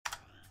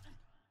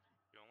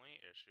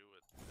issue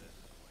with this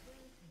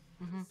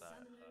Mm-hmm. is that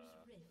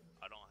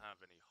I don't have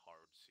any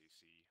hard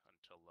CC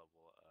until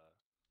level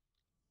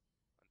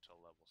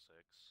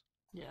 6.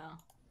 Yeah.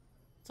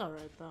 It's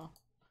alright though.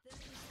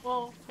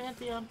 Well,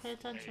 Pantheon, pay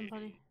attention,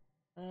 buddy.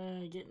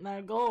 Hey, Getting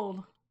that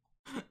gold.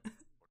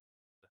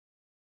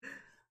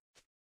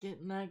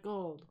 Getting that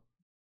gold.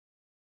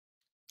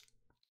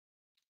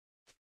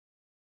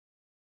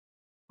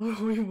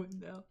 We win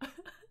now.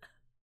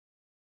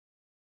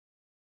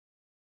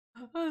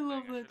 I dang,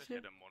 love I that should have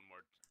shit. hit him one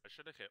more. I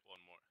should have hit him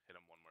one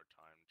more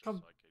time just Come.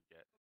 so I could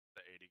get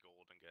the 80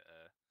 gold and get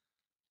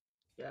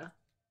Yeah.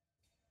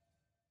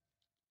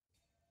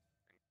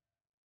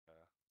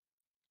 uh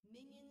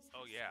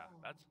oh yeah,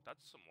 that's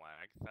some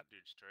lag. That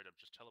dude straight up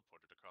just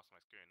teleported across my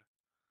screen.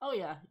 Oh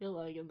yeah, you're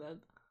lagging that.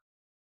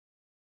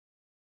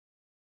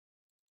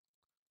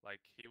 Like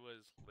he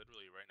was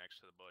literally right next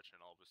to the bush, and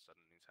all of a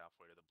sudden he's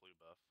halfway to the blue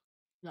buff.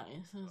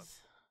 Nice. So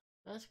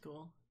That's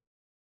cool.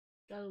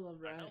 Gotta love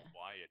I know Riot.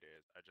 why it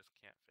is. I just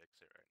can't fix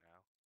it right now.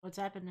 What's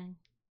happening?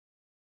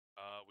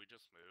 We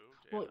just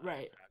moved, and Well,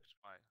 right.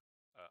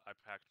 I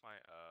packed my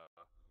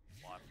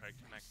Wi-Fi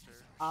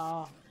connector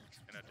Oh.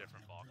 in a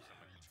different box on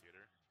my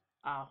computer.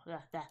 Oh,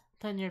 yeah, that.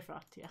 Then you're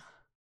fucked, yeah.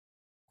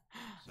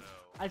 So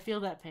I feel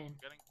that pain.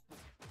 getting. I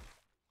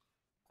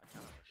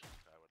kind of wish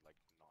this guy would like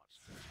not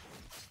spin.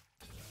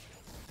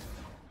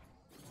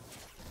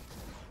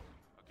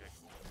 Okay,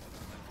 cool.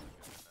 That's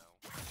good to know.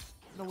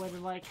 Should've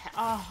waited like.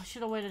 Oh,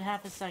 should've waited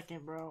half a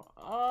second, bro.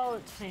 Oh,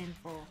 it's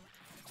painful.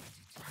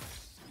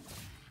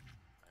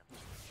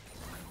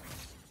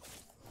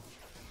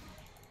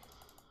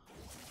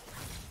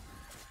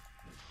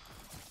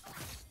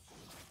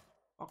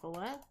 Walk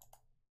away?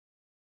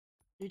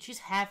 Dude, she's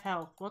half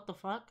health. What the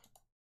fuck?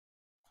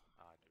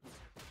 I knew.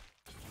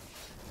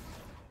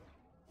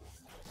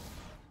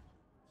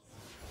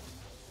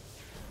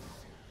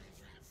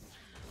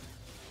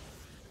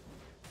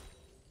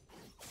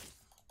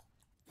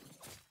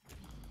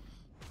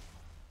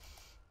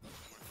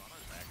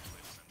 Morgana's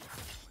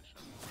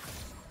actually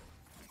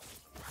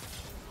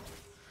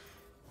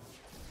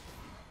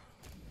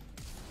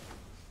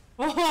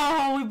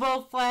Oh, we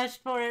both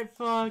flashed for it.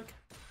 Fuck.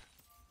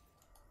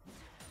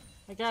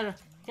 I gotta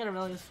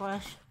really just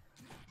flash.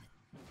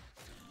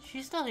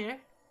 She's still here.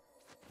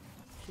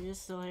 She is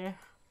still here.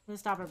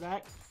 Let's stop her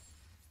back.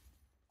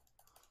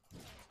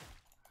 What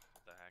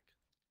the heck?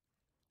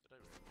 Did I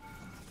really?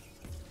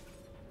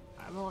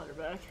 I'm gonna let her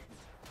back.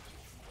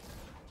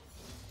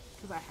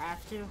 Because I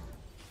have to. I'm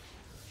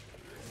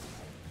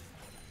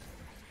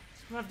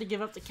gonna have to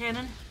give up the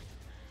cannon.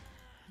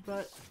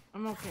 But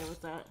I'm okay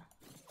with that.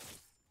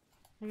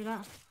 Maybe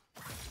not.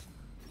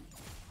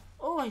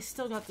 Oh, I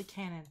still got the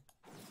cannon.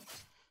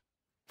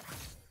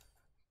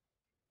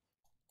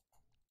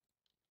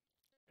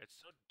 It's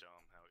so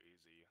dumb how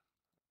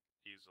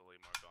easily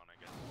Morgana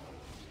gets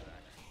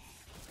stacked.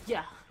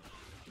 Yeah.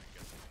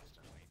 Gets them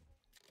instantly.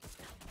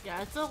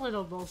 Yeah, it's a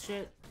little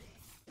bullshit.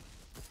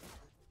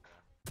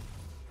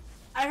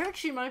 I heard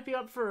she might be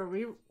up for a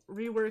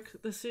rework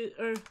this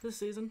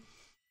season.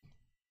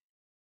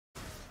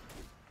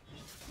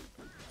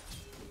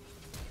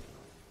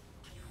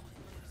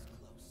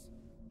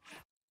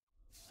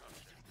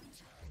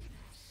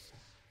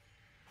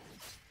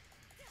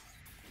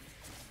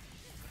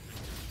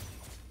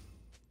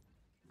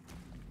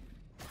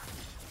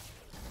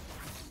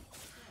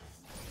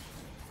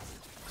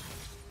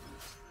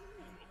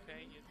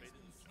 Okay, you made it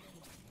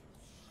jump.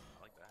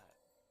 I like that.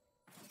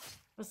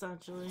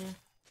 Essentially.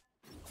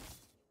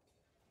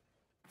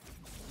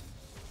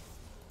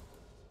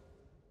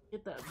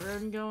 Get that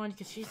burn going,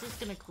 because she's just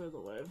gonna clear the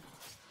wave. I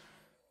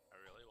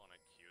really want to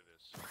cue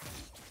this.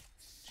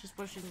 She's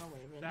pushing the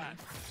wave in. That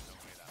there's no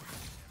way that was him,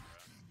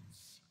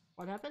 bro.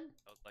 What happened?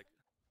 I was like,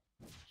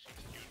 she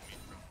cued me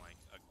from like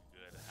a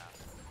good half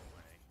of the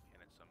way,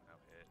 and it somehow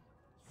hit.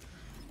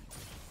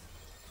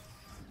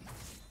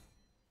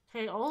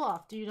 Hey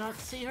Olaf, do you not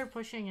see her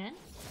pushing in?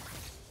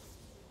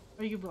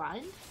 Are you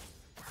blind?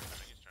 I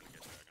think he's trying to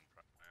get Dragon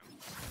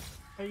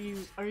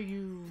Prime.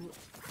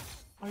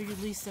 Are you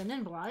Lee Sin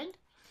and blind?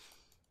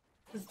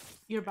 Because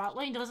your bot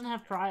lane doesn't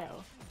have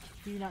prio.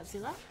 Do you not see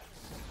that?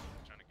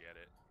 Trying to get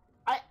it.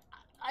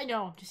 I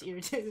know, I'm just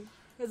irritated.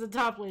 As a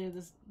top laner,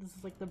 this is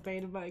like the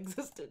bane of my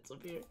existence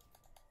up here.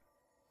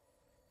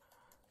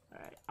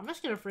 Alright, I'm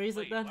just gonna freeze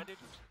it then. Why did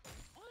you...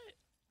 What?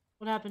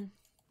 What happened?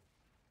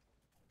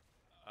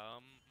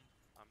 I'm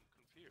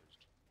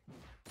confused.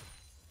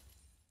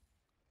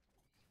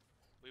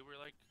 We were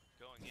like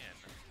going in,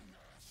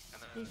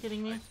 and then Are you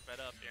kidding me? I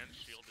sped up and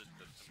shielded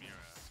the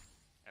Samira,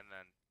 and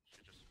then she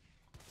just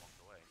walked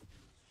away.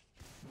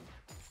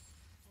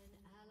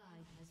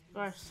 Of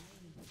course.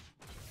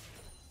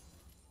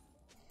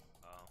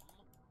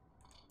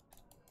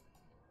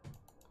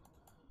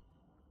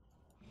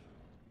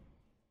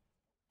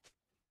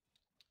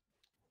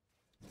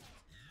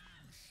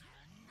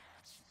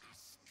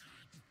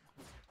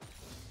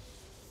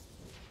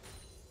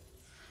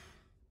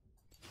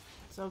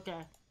 It's okay.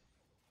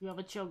 You have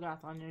a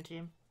Cho'gath on your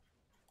team.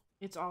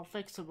 It's all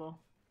fixable.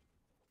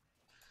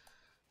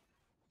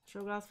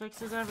 Cho'gath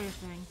fixes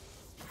everything.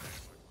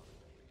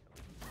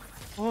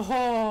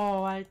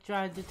 Oh, I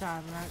tried to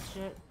time that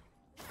shit.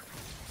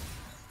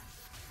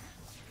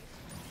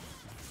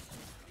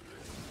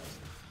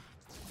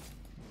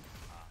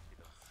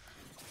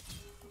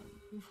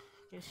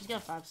 Okay, she's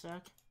got 5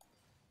 stack.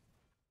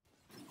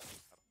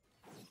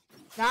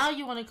 Now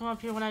you want to come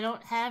up here when I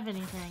don't have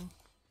anything.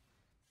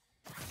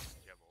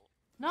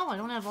 No, I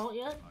don't have ult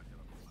yet.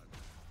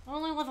 I'm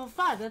only level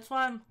 5. That's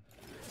why I'm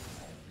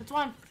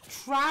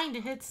trying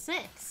to hit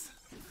 6.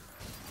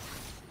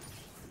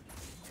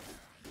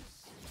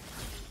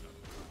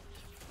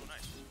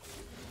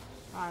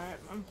 Alright,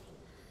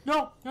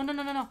 no!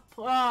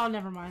 Oh,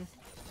 never mind.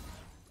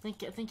 I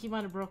think he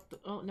might have broke the...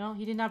 Oh, no,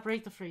 he did not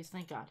break the freeze,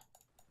 thank God.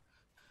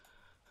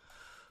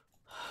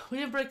 We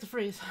didn't break the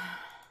freeze.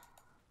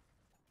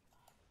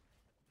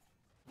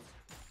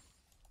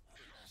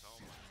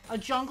 A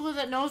jungler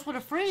that knows what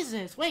a freeze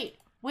is! Wait,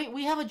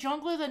 we have a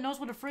jungler that knows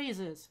what a freeze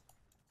is.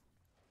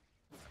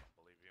 I don't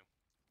believe you.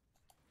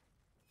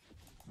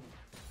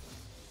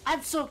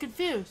 I'm so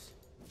confused.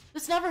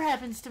 This never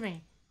happens to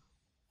me.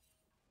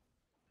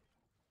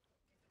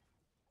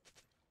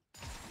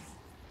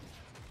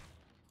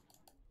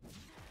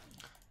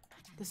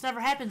 This never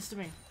happens to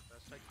me.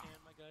 Best I can,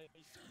 my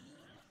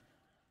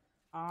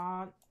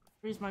guy.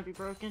 Freeze might be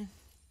broken.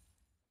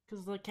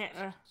 Cause the cat.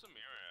 Samira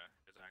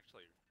is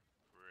actually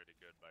pretty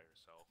good by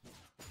herself.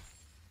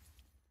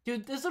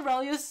 Dude, this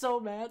Irelia is so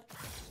mad.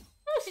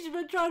 She's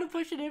been trying to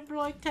push it in for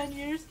like 10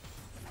 years.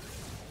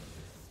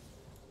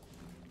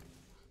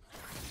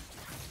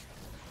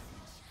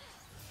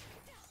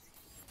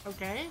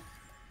 Okay.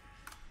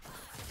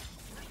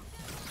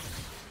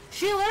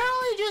 She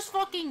literally just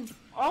fucking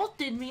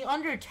ulted me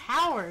under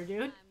tower,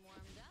 dude.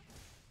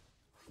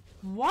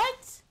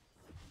 What?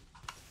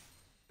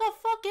 The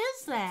fuck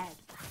is that?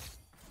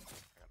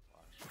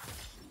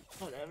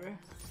 Whatever.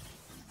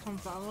 I'm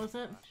fine with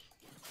it.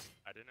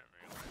 I didn't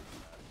realize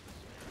that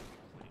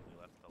the completely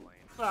left the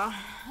lane. Well,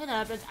 it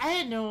happens. I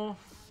didn't know.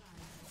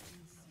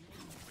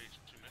 Wait,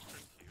 you missed her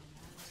Q.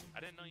 I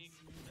didn't know you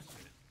missed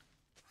it.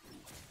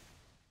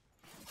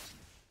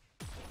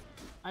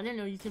 I didn't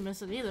know you could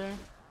miss it either.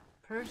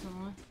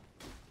 Personally.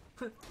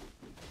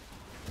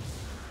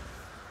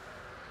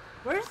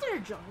 Where's their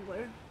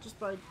jungler? Just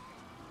by...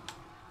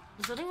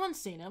 Has anyone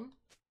seen him?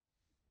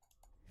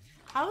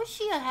 How is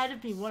she ahead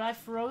of me when I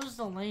froze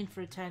the lane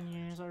for 10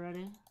 years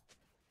already?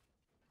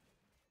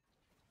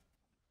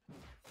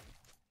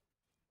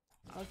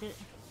 Okay.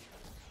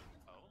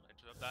 Oh,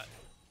 interrupt that.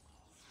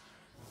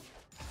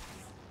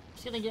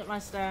 Just gonna get my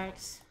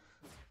stacks.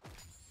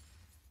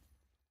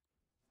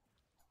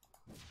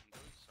 I'm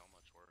doing so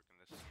much work, and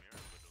this Samira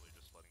is literally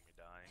just letting me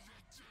die.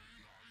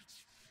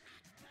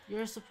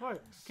 You're a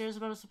support. Who cares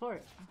about a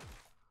support?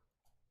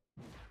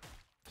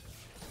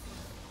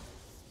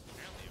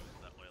 Apparently it was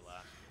that way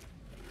last time.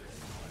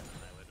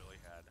 I literally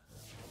had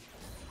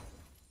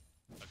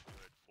a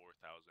good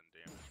 4,000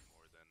 damage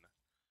more than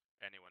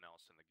anyone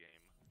else in the game.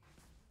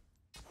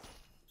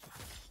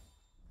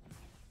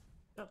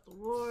 Got the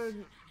ward.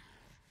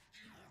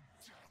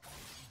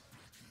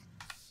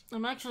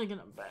 I'm actually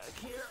gonna back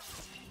here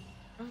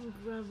and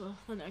grab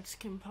the next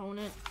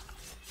component.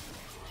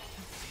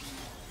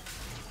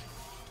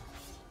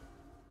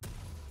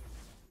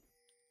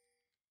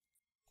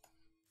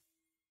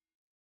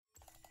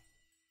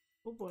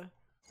 Oh boy.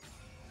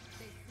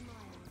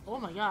 Oh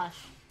my gosh.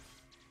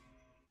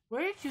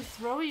 Where did you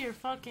throw your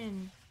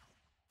fucking...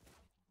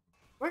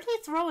 Where did he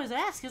throw his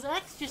axe? His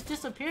axe just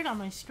disappeared on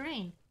my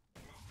screen.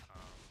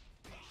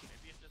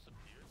 Maybe it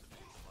disappears if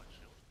it's a blood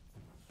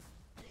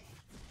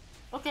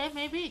shield. Okay,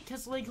 maybe,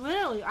 because, like,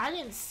 literally, I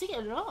didn't see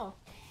it at all.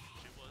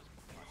 She was.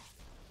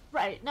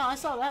 Right, no, I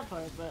saw that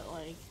part, but,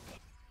 like...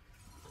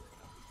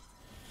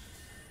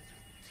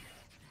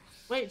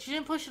 Wait, she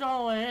didn't push it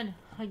all the way in.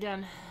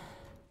 Again.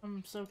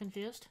 I'm so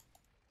confused.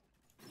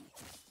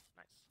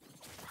 Nice.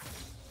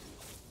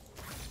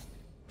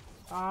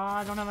 Ah,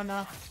 I don't have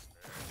enough.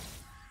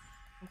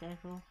 Okay,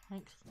 cool.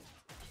 Thanks.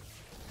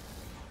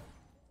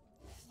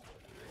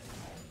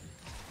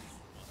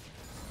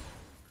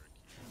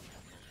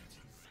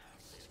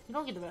 You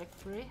don't get it back for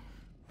free.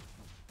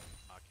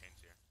 Kane's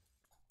here.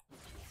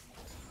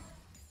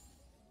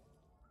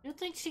 You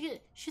think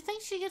she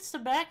thinks she gets the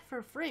back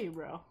for free,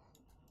 bro.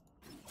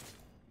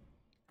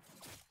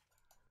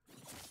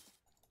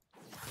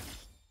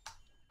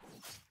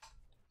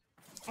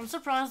 I'm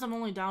surprised I'm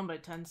only down by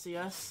 10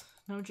 CS.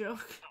 No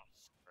joke.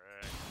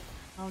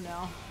 Oh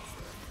no.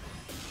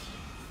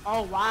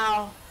 Oh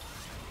wow.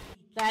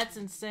 That's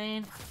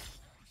insane.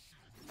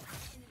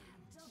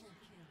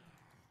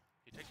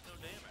 He takes no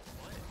damage.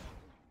 What?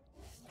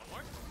 One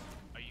more?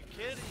 Are you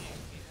kidding?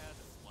 He had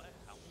what?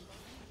 How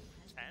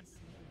much? 10?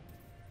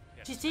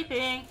 She's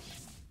TPing.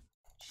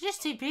 She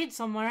just TP'd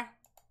somewhere.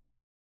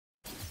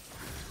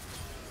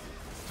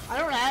 I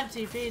don't have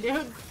TP,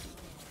 dude.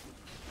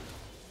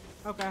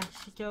 Okay,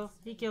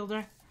 he killed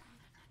her.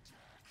 He's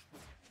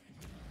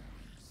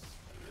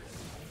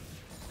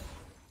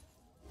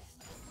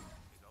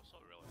also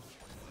really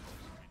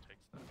he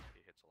takes that.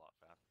 He hits a lot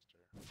faster.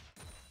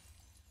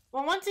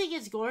 Well, once he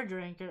gets Gore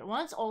Drinker,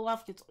 once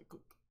Olaf gets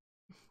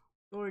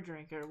Gore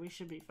Drinker, we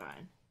should be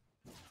fine.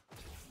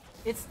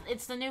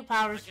 It's the new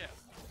powers.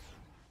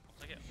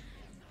 Like it.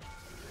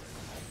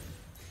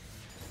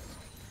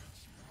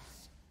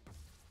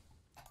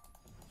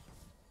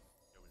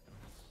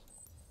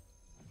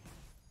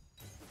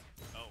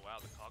 Oh wow,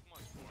 the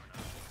Kog'Maw's born up.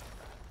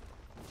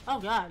 Oh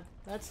god,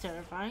 that's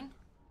terrifying.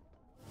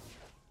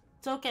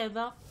 It's okay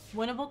though.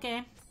 Winnable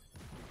game.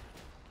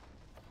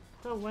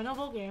 It's a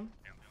winnable game.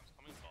 Damn, Leon's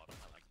coming bottom.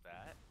 I like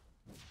that.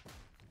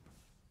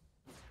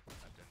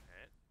 That didn't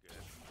hit.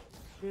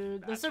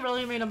 Good. Dude, this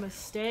really made a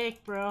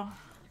mistake, bro.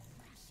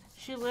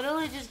 She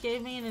literally just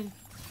gave me an.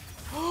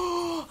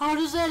 Oh, how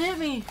does that hit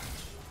me?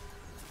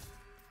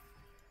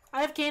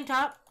 I have Kane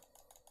top.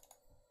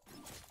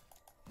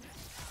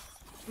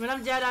 I mean,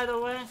 I'm dead either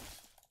way.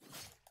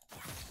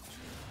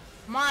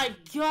 My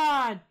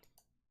god!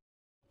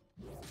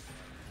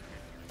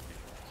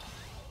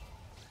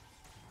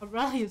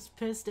 Irelia's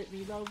pissed at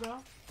me though, bro.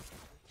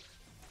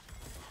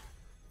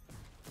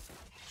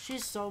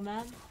 She's so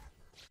mad.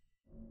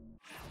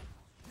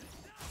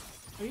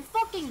 Are you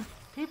fucking...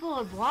 People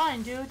are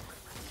blind, dude.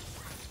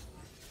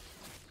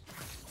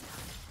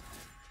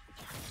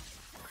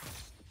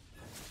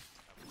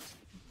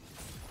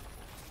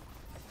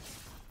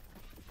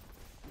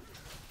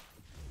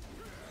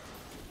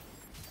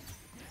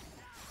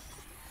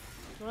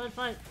 Go ahead,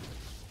 fight.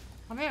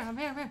 I'm here, I'm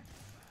here, I'm here.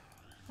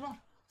 Come on,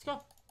 let's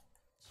go.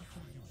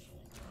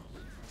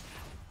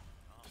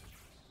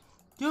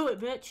 Do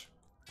it, bitch.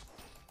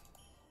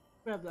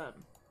 Grab that.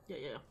 Yeah,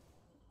 yeah.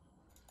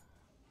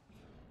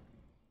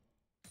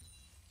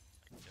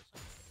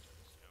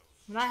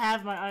 And I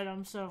have my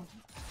item, so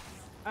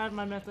I have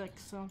my mythic,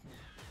 so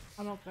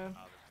I'm okay.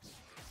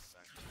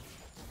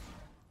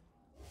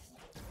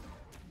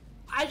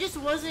 I just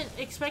wasn't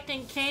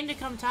expecting Kane to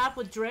come top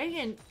with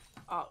Dragon,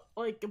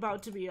 like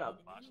about to be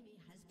up.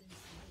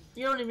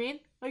 You know what I mean?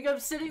 Like I'm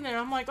sitting there,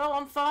 I'm like, oh,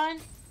 I'm fine.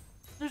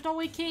 There's no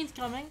way Kane's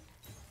coming,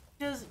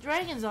 because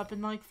Dragon's up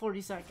in like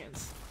 40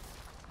 seconds.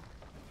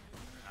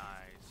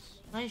 Nice.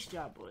 Nice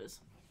job, boys.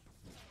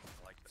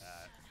 I like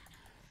that.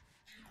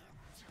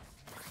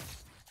 I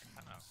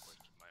kind of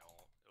switched my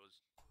ult. It was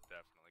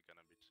definitely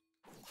gonna be.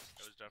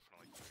 It was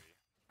definitely 3,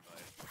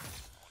 but.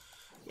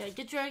 Yeah,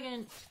 get Dragon.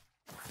 Is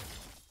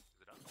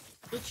it up?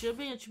 It should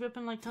be. It should be up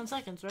in like 10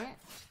 seconds, right?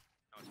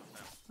 No, it's up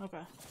now.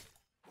 Okay.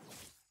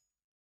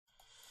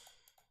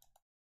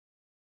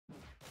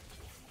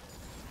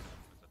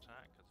 Let's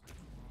attack.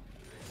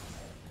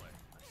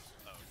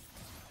 Oh.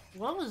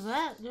 What was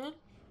that, dude?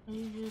 Are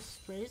you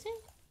just crazy?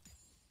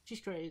 She's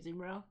crazy,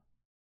 bro.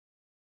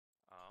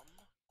 Oh.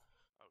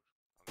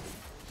 Okay.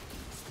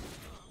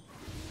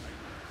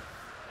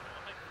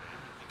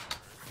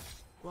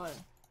 What?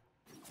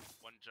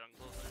 One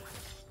jungler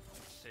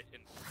sit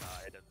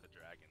inside of the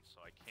dragon,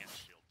 so I can't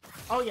shield them.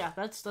 Oh yeah,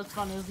 that's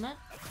fun, isn't it?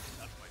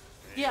 That's my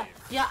Yeah,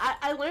 favorite. yeah.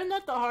 I learned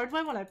that the hard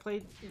way when I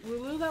played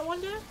Lulu that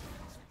one day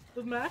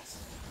with Max.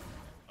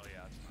 Oh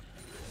yeah, that's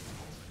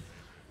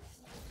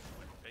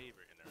my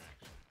favorite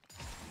interaction.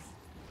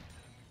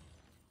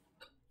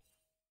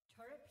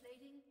 Turret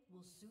plating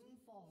will soon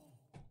fall.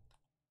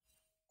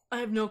 I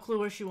have no clue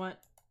where she went.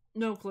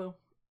 No clue.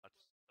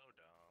 That's so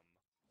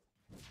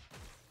dumb.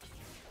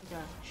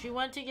 Okay, she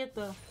went to get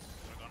the. Oh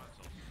my god, it's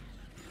so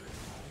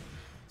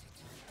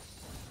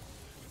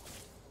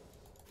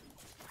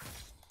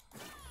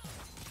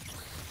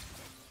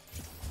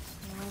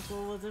I'm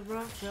cool with it,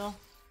 bro. Chill.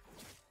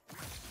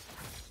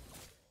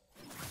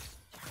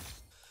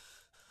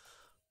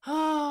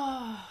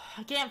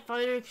 I can't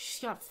fight her 'cause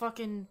she's got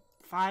fucking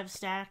 5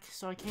 stack,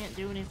 so I can't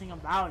do anything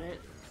about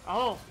it.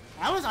 Oh,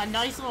 that was a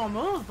nice little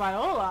move by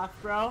Olaf,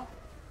 bro.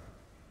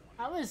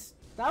 That was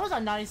a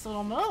nice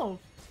little move.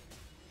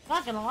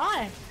 Not gonna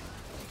lie.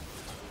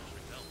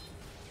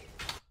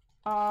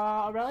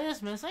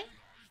 Irelia's missing?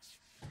 She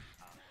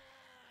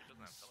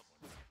doesn't have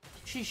teleport.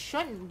 She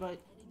shouldn't, but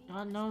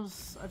God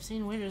knows I've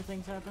seen weirder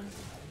things happen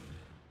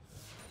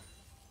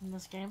in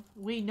this game.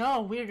 We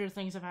know weirder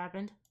things have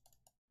happened.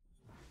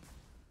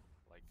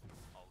 Like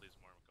all these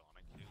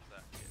Morgana cues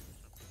that hit.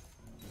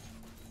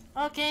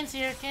 Oh, Kane's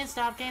here. Can't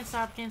stop, can't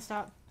stop, can't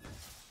stop.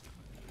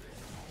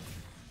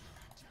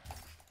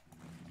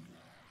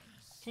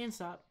 Can't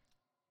stop.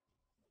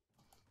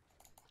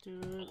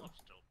 Dude, Olaf's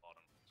still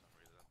bottom for some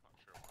reason. Not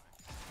sure why.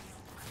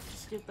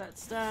 just get that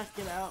stack,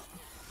 get out.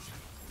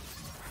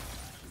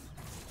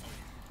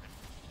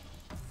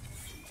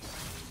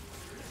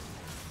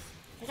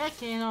 I got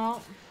Kane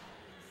ult.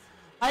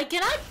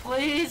 Can I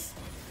please?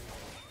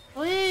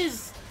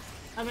 Please!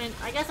 I mean,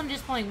 I guess I'm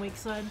just playing weak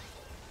side.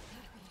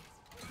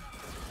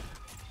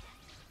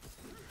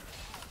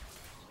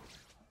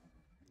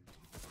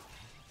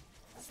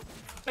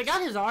 I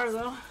got his R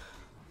though,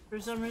 for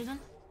some reason.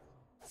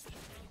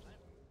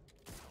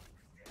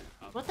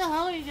 What the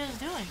hell are you guys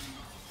doing?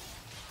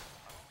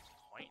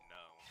 Quite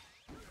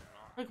no.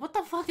 Like, what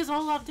the fuck is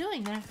Olaf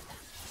doing there?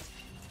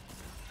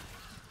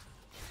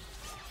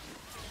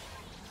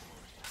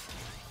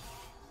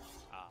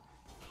 Ah.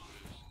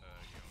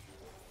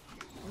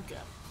 Okay.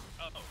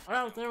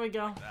 Oh, there we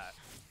go. Like that.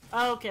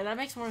 Oh, okay, that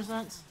makes more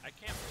sense. I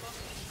can't fuck.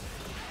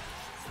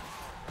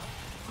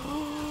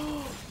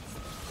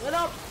 Hit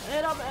up!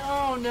 Hit up!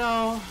 Oh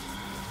no.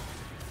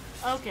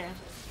 Okay.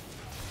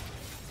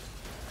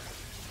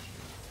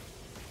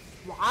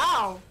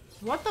 Wow!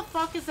 What the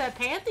fuck is that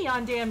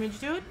Pantheon damage,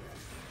 dude?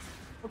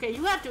 Okay,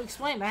 you have to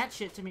explain that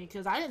shit to me,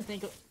 because I didn't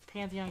think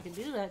Pantheon could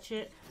do that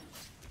shit.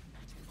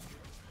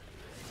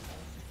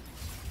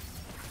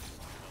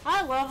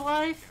 I love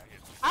life.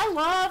 I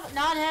love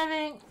not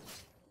having... Do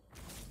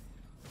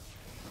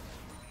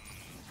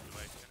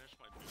I finish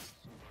my boots,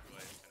 or do I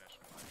finish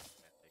my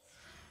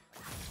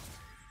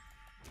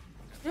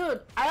mythic?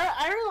 Dude, I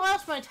already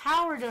lost my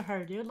tower to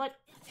her, dude. Like,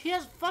 she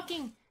has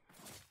fucking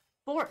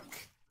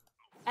fork.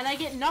 And I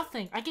get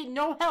nothing. I get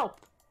no help.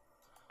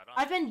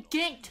 I've been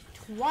ganked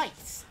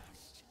twice.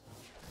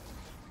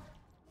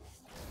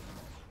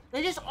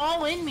 They just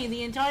all in me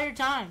the entire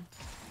time.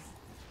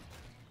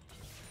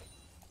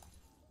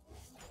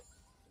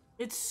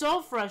 It's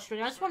so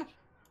frustrating. I just want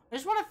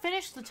to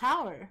finish the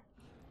tower.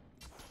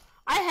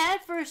 I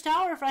had first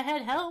tower if I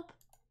had help.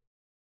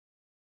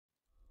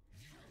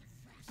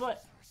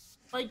 But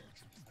like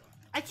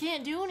I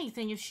can't do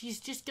anything if she's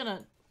just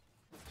gonna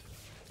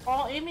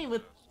all in me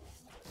with,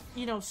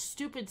 you know,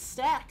 stupid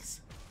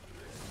stacks.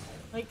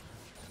 Like,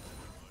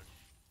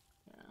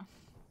 yeah.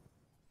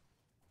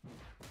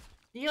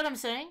 You know what I'm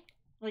saying?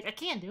 Like, I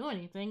can't do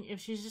anything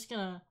if she's just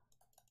gonna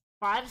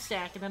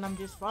 5-stack and then I'm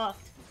just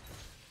fucked.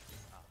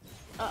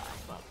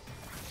 Fuck.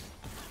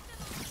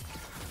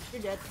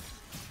 You're dead.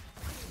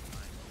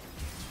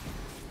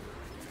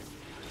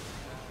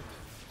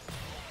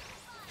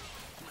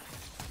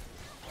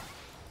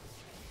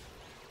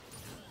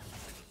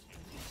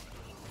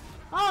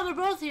 Oh, they're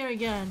both here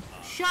again.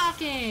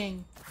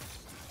 Shocking.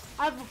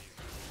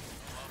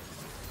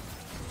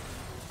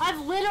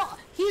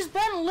 He's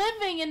been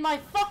living in my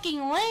fucking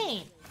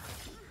lane.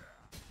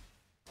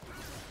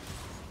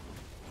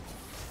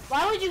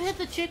 Why would you hit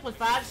the chick with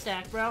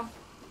 5-stack, bro?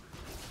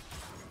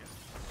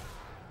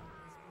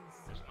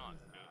 It's not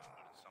good,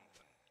 but it's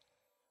something.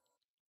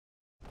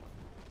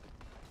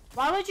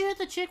 Why would you hit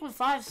the chick with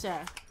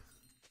 5-stack?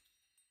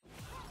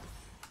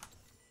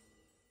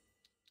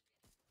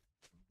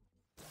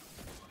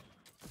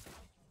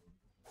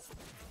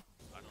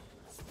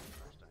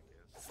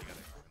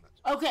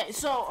 Okay,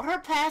 so her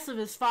passive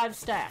is 5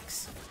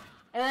 stacks.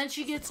 And then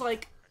she gets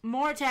like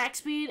more attack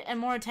speed and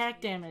more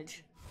attack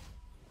damage.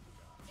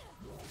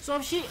 So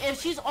if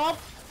she's all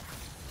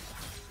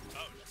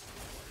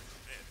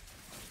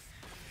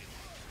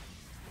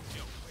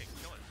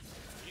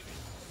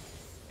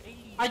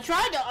I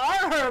tried to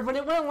R her, but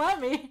it wouldn't let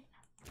me.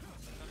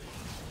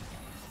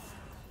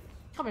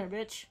 Come here,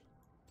 bitch.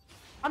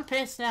 I'm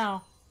pissed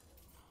now.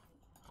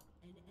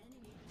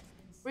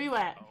 Where you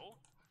at? Oh,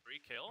 free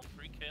kill?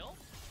 Free kill?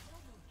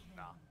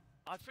 Nah.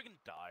 I freaking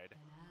died.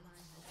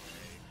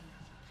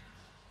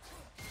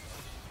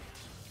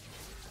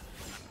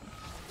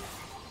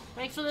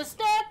 Thanks for the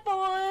stat,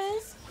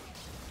 boys!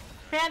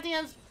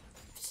 Pantheon's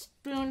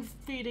spoon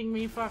feeding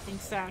me fucking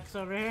stacks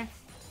over here.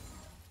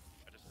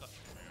 I just got 2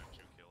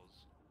 kills.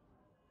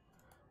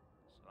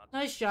 So that's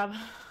Nice job.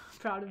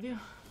 Proud of you.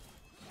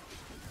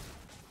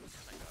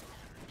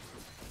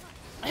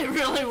 It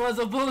really was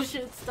a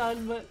bullshit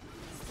stun, but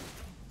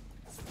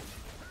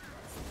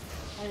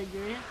I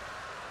agree.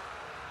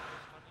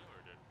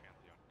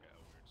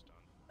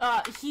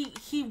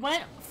 He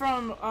went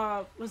from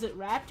was it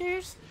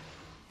Raptors?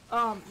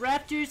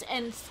 Raptors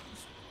and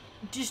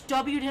just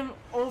W'd him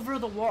over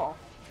the wall.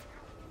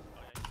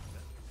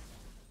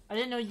 I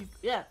didn't know you.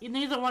 Yeah,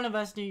 neither one of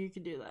us knew you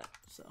could do that.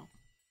 So.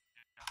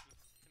 Yeah, you can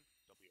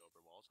W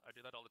over walls. I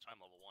do that all the time.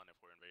 Level 1 if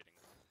we're invading.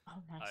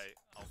 Oh, nice.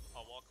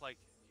 I'll walk like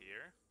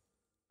here.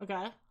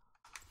 Okay.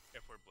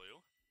 If we're blue.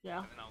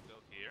 Yeah. And then I'll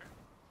go here.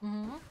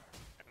 Mhm.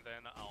 And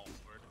then I'll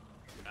word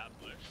that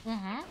bush.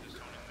 Mhm. There's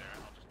someone in there.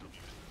 I'll just W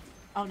it.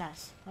 Oh,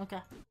 nice. Okay.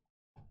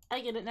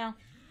 I get it now.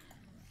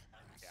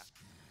 Yeah.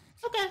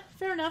 Okay,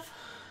 fair enough.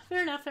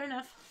 Fair enough, fair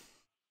enough.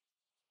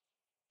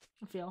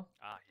 I feel.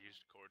 He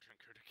used Core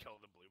Drinker to kill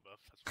the blue buff.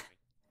 That's funny.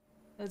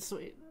 That's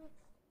sweet.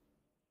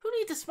 Who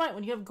needs to smite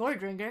when you have Gore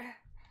Drinker?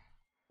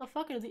 The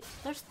fuck are the?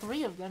 There's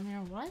 3 of them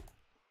here. What?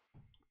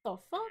 The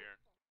fuck?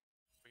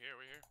 We're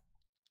here.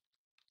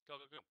 Go.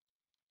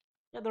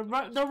 Yeah,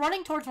 they're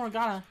running towards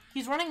Morgana.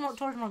 He's running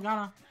towards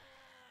Morgana.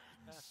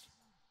 Yes.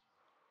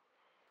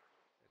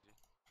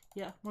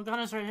 Yeah,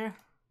 Morgana's right here.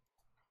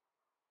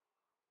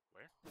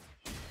 Where?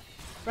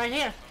 Right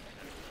here.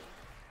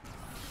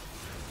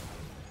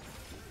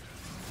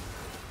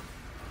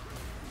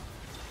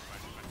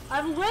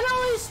 I've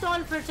literally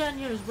stunned for 10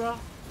 years, bro.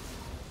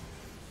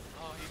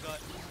 Oh, he got.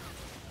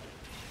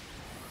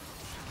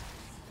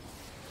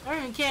 I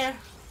don't even care.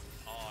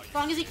 Oh, As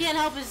long as he can't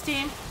help his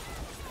team,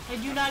 I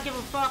do not give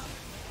a fuck.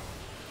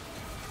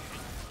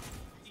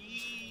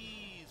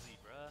 Easy,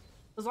 bruh.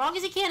 As long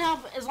as he can't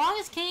help, as long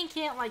as Kane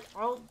can't like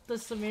ult the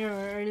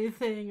Samira or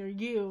anything, or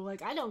you,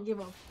 like I don't give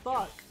a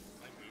fuck.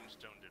 My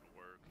moonstone didn't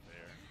work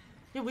there.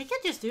 Dude, we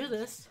could just do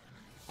this.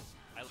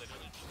 I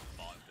literally just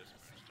bought this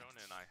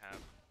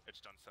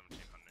just done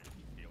 1700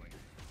 healing.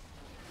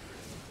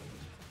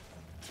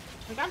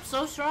 Like, I'm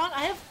so strong.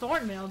 I have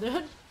thorn mail,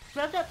 dude.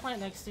 Grab that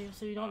plant next to you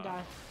so you don't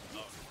die.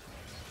 Oh.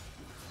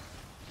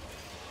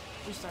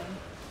 You're starting.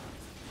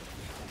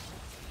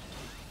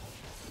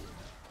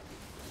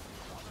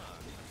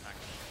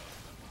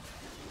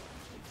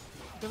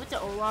 Give it to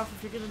Olaf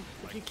if you're gonna,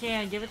 if you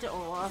can. Give it to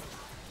Olaf.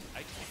 I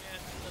can't.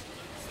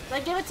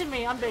 Like, give it to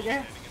me. I'm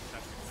bigger.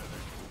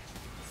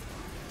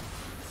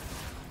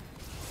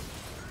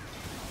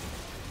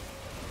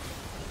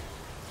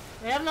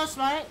 They have no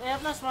smite. They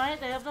have no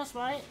smite. They have no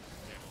smite.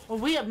 Well,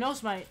 we have no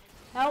smite.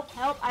 Help!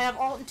 Help! I have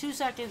ult in 2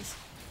 seconds.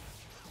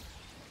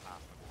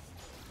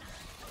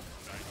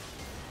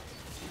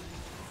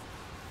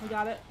 We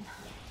got it.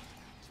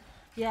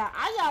 Yeah,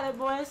 I got it,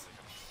 boys.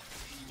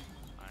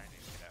 I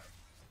need to get out.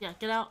 Yeah,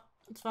 get out.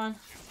 It's fine.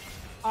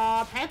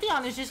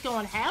 Pantheon is just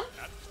going ham?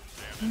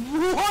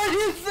 What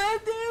is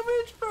that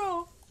damage,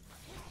 bro?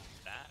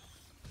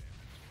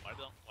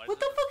 What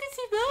the fuck is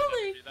he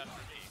building? Do that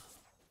for me?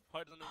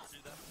 Why doesn't it do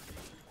that for me?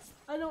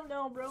 I don't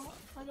know, bro.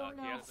 I don't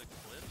know. He has a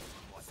clip.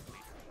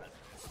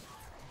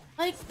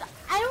 Like,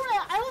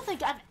 I don't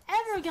think I've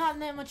ever gotten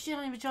that much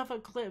damage off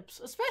of clips,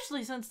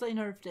 especially since they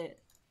nerfed it.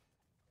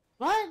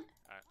 What? I'm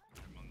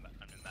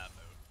in that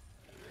mode.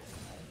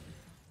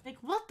 Like,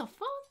 what the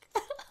fuck?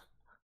 Do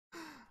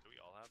we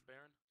all have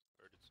Baron?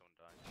 Or did someone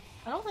die?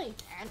 I don't think.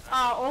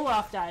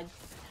 Olaf died.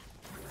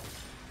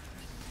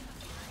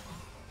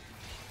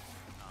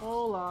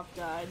 Olaf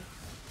died.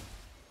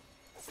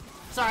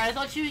 Sorry, I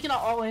thought she was gonna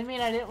all in me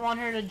and I didn't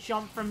want her to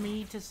jump from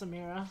me to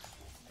Samira.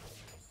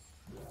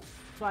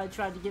 That's why I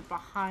tried to get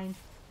behind.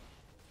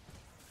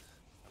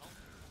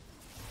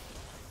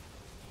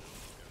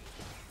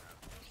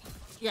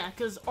 Yeah,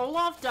 because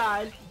Olaf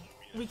died.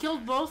 We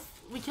killed both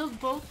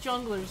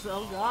junglers.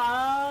 Oh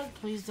god,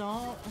 please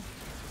don't.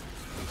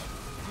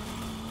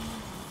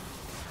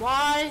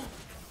 Why?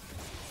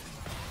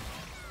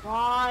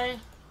 Why?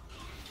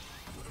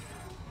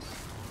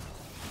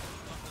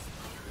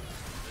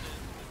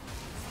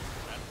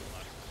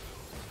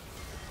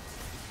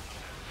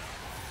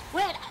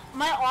 Wait,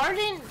 my R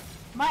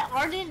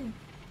didn't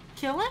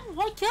kill him?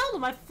 What killed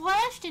him? I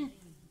flashed and...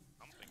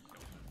 Something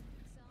killed him.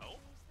 Oh?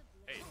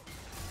 Hey. Okay.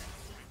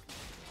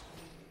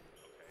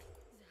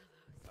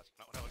 That's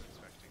not what I was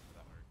expecting, but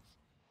that works.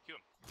 Kill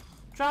him.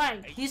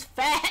 Trying. He's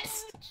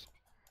fast.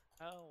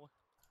 Oh.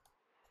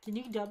 Can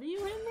you W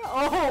him?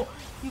 Oh,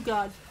 you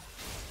god.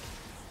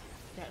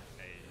 Okay.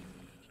 Hey,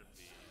 should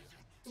be...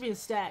 Give me a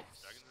stack.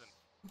 Dragons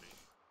in three.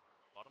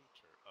 Bottom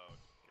turret. Oh,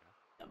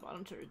 yeah. Yeah,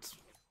 bottom turrets.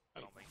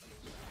 I don't think so.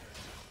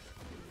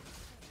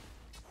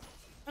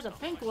 There's a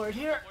pink lord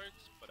here. That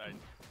works, but I'm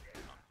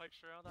not quite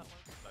sure how that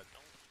works, but I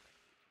don't think we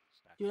can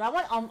stack. Dude,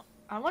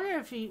 I wonder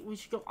if we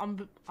should go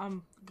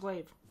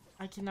glaive.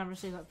 I can never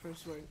say that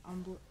first word.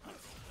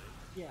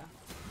 Yeah.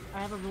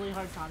 I have a really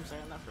hard time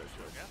saying that first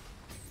word. Yeah.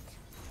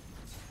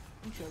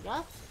 I'm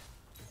Cho'gath.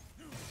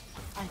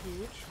 I'm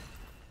huge.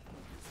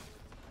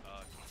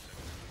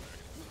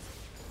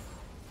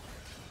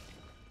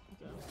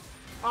 Okay.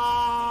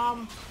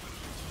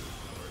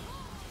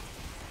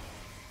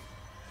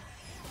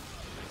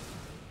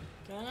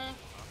 Okay.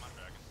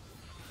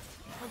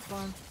 That's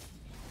fine.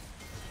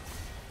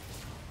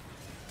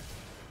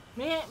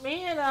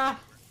 Me and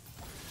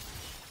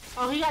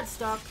oh, he got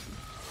stuck.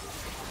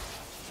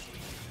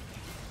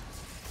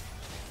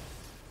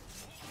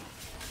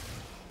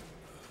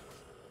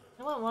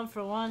 I went 1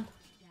 for 1.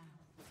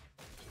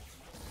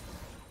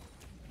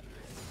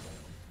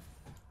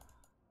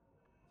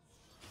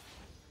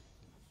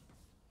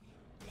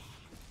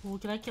 Oh,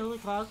 can I kill the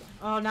cloud?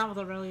 Oh, not with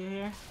Irelia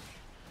here.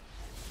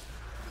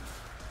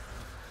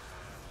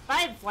 If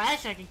I had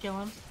flash, I could kill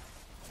him.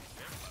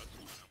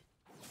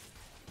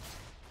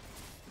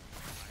 I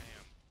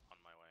am on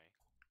my way.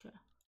 Okay.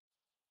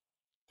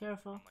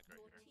 Careful. I'm like right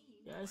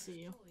here. Yeah, I see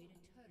you.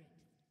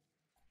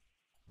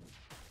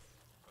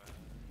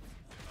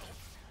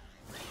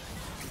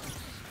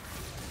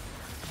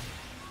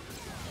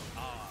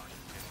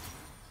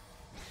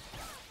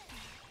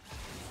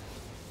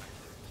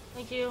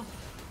 Thank you.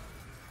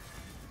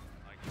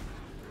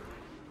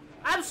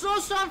 I'm so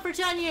strong for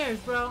 10 years,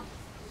 bro.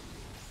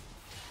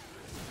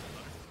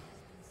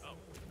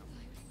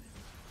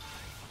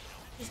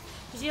 Just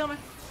heal me.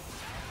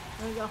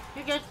 There we go.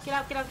 You're good. Get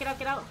out, get out, get out,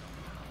 get out.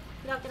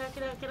 Get out, get out,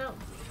 get out, get out. In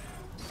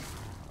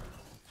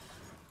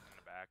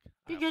the back.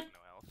 You're I good. have no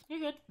health. You're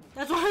good.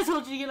 That's why I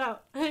told you to get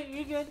out.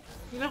 You're good.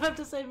 You don't have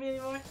to save me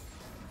anymore.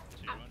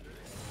 200.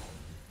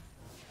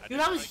 Dude,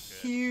 that was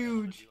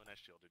huge. When I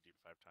shielded you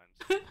 5 times.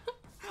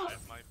 I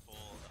have my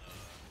full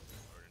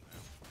order now.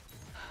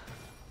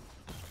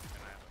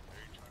 And I have a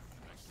very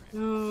charming next.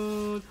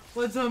 Dude,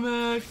 what's up,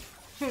 Max?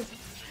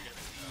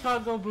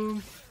 Taco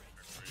boom.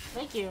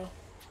 Thank you.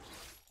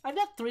 I've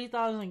got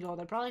 3,000 gold.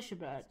 I probably should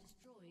bet.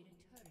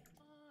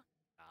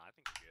 Nah, I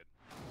think you're good.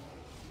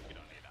 You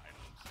don't need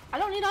items. I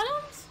don't need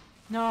items?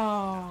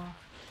 No.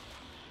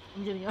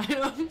 I'm getting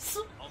items.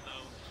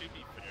 Although, to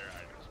be fair,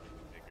 items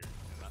would be bigger.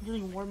 I'm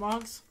getting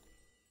warmogs.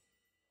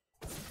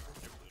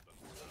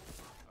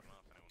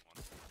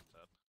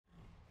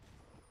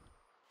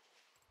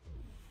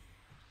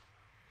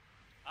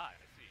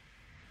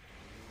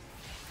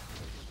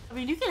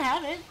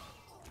 have it.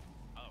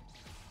 Oh.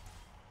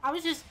 I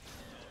was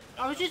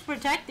just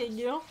protecting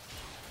you.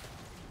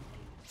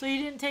 So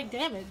you didn't take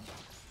damage.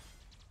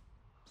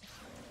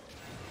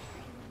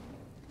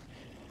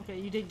 Okay,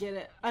 you did get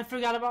it. I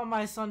forgot about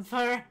my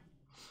Sunfire.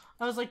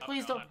 I was like,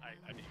 please no, don't.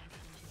 I did.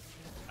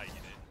 I did.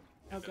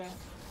 Okay.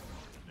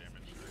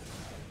 Damage.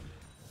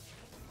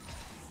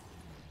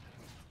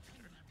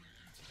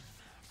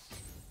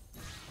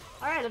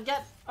 Alright, I've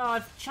got. Oh,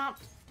 I've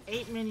chopped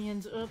 8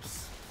 minions.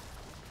 Oops.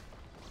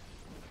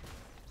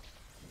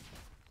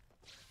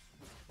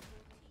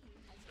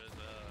 Does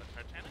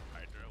Titanic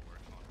Hydra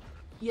work on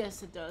turrets?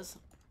 Yes, it does.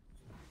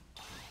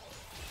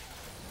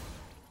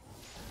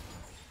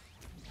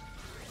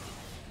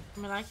 I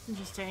mean, I can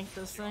just tank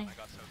this thing. I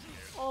got so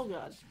scared. Oh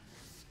god.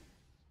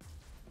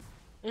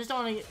 I just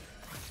don't want to get.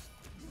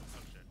 Oh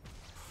shit.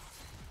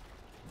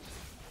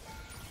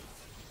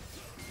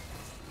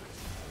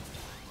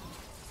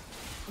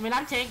 I mean,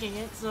 I'm tanking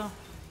it, so.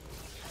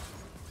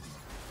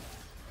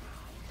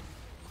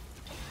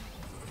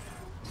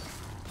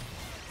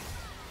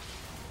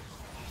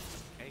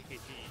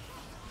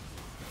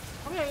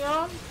 Come here, yo.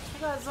 I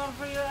got something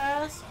for your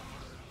ass.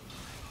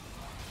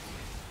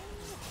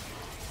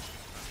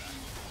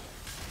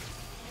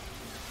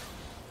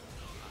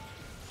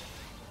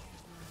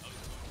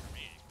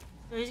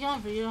 Yeah, he's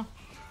going for you. Smart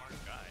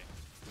guy.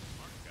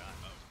 Smart guy.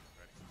 Oh,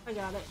 ready.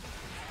 I got it.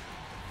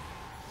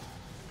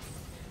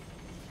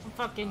 I'm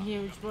fucking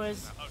huge,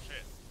 boys. Oh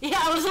shit.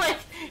 Yeah, I was like,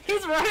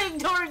 he's running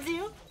towards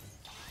you.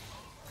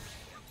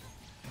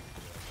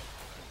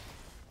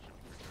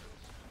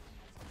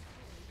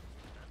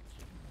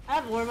 I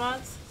have war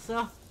mods, so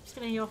I'm just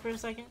gonna heal for a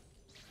second.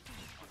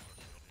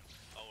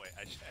 Oh wait,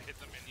 I hit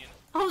the minion.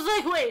 I was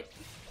like, wait,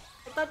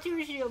 I thought you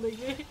were shielding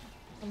me.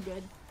 I'm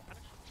good.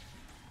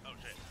 Oh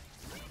shit.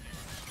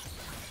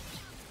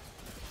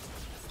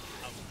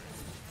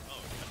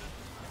 Oh,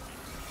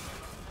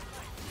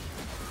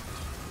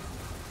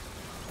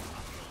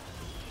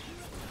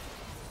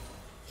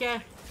 Okay.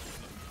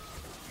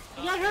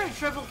 You got her a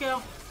triple kill.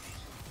 I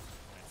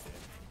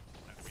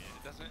mean,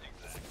 it doesn't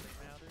exactly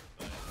matter,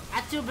 but...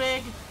 That's too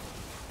big.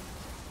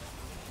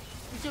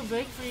 I'm too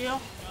big for you. You're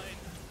dying.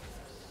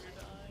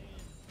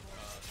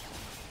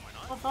 Why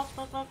not? Up, up,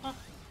 up, up, up.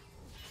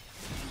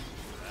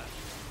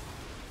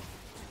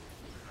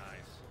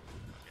 Nice.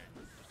 Okay,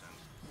 just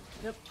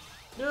end. Yep.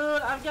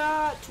 Dude, I've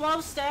got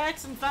 12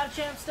 stacks and 5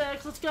 champ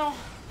stacks. Let's go.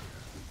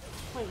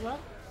 Wait, what?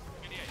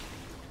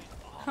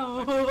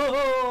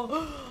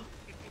 Oh,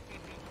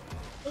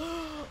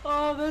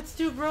 oh, that's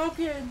too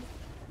broken.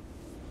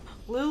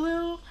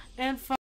 Lulu and